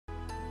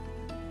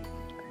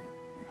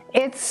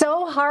It's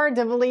so hard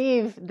to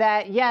believe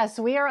that, yes,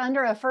 we are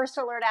under a first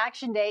alert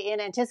action day in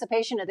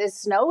anticipation of this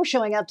snow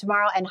showing up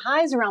tomorrow and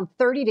highs around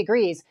 30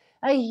 degrees.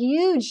 A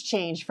huge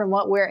change from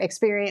what we're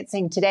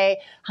experiencing today,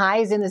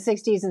 highs in the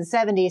 60s and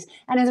 70s.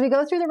 And as we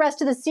go through the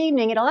rest of this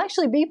evening, it'll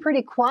actually be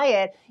pretty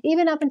quiet,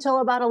 even up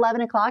until about 11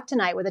 o'clock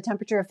tonight with a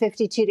temperature of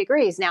 52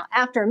 degrees. Now,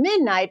 after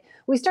midnight,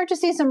 we start to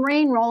see some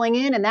rain rolling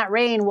in, and that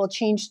rain will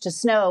change to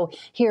snow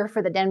here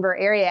for the Denver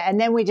area. And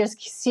then we just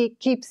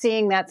keep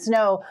seeing that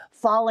snow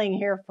falling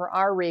here for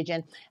our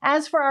region.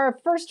 As for our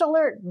first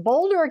alert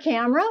Boulder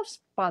camera,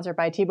 sponsored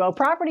by Tebow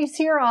Properties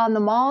here on the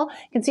mall,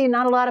 you can see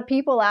not a lot of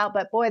people out,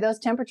 but boy, those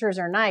temperatures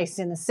are nice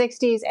in the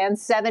 60s and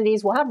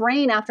 70s. We'll have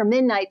rain after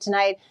midnight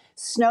tonight,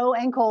 snow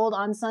and cold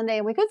on Sunday,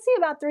 and we could see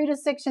about 3 to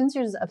 6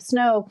 inches of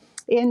snow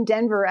in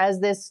Denver as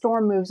this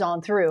storm moves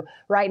on through.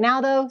 Right now,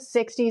 though,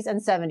 60s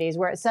and 70s.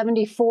 We're at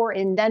 74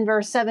 in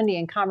Denver, 70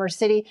 in Commerce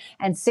City,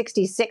 and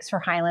 66 for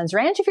Highlands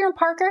Ranch. If you're in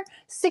Parker,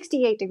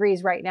 68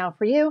 degrees right now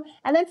for you,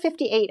 and then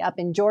 58 up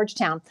in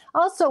Georgetown.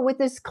 Also, with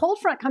this cold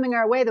front coming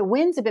our way, the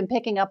winds have been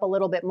picking up a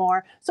little bit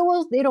more,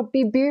 so it'll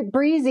be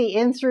breezy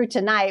in through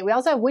tonight. We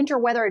also have winter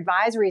weather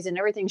advisories and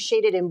everything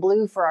shaded in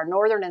blue for our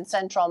northern and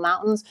central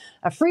mountains.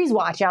 A freeze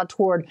watch out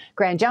toward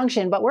Grand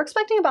Junction, but we're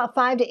expecting about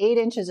 5 to 8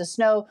 inches of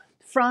snow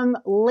from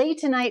late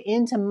tonight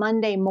into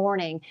Monday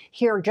morning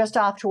here just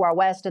off to our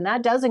west. And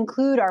that does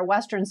include our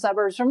western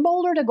suburbs from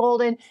Boulder to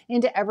Golden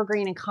into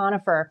Evergreen and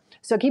Conifer.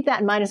 So keep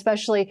that in mind,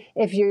 especially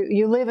if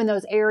you live in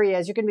those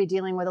areas. You're going to be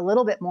dealing with a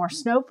little bit more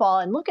snowfall.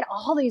 And look at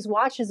all these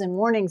watches and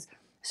warnings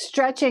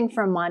stretching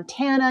from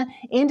Montana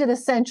into the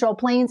Central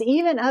Plains,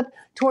 even up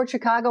toward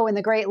Chicago and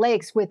the Great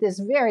Lakes, with this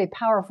very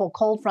powerful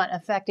cold front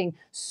affecting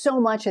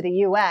so much of the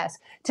U.S.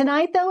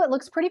 Tonight, though, it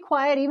looks pretty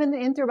quiet, even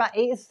in through about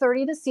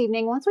 8:30 this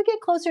evening. Once we get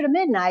closer to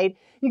midnight,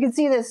 you can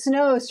see the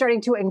snow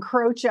starting to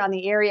encroach on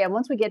the area. And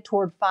once we get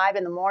toward 5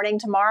 in the morning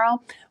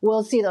tomorrow,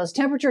 we'll see those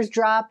temperatures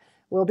drop.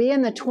 We'll be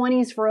in the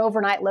 20s for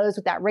overnight lows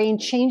with that rain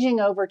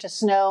changing over to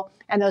snow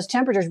and those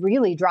temperatures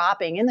really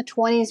dropping in the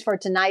 20s for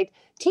tonight,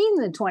 teens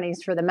in the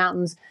 20s for the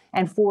mountains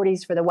and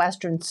 40s for the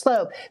western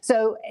slope.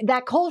 So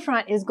that cold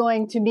front is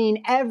going to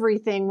mean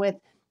everything with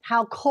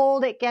how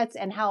cold it gets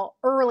and how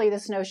early the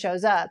snow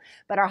shows up.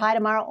 But our high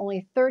tomorrow,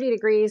 only 30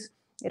 degrees.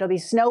 It'll be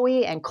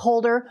snowy and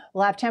colder.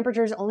 We'll have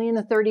temperatures only in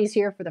the 30s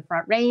here for the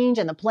Front Range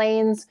and the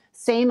plains.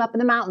 Same up in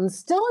the mountains.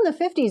 Still in the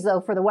 50s, though,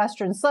 for the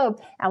western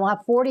slope. And we'll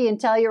have 40 in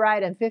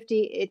Telluride and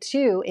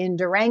 52 in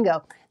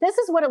Durango. This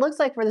is what it looks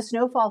like for the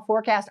snowfall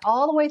forecast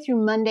all the way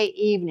through Monday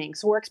evening.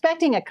 So we're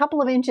expecting a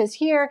couple of inches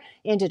here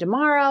into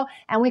tomorrow.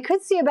 And we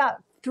could see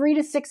about 3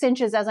 to 6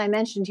 inches, as I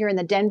mentioned, here in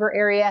the Denver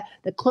area.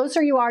 The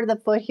closer you are to the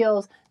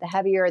foothills, the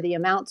heavier the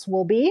amounts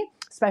will be,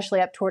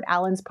 especially up toward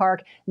Allens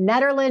Park,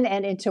 Netterland,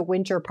 and into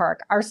Winter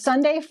Park. Our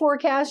Sunday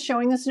forecast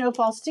showing the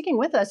snowfall sticking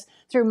with us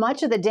through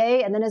much of the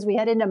day. And then as we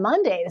head into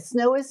Monday, the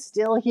snow is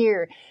still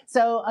here.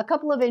 So a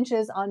couple of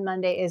inches on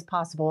Monday is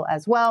possible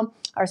as well.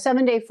 Our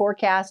 7-day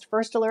forecast,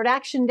 first alert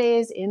action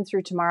days in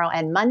through tomorrow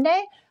and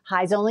Monday.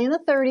 Highs only in the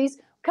 30s.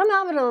 Come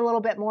out of it a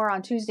little bit more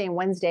on Tuesday and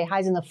Wednesday,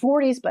 highs in the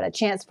 40s, but a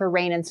chance for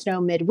rain and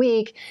snow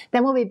midweek.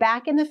 Then we'll be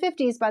back in the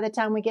 50s by the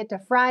time we get to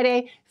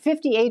Friday,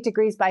 58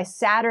 degrees by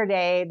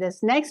Saturday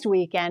this next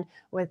weekend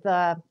with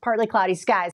partly cloudy skies.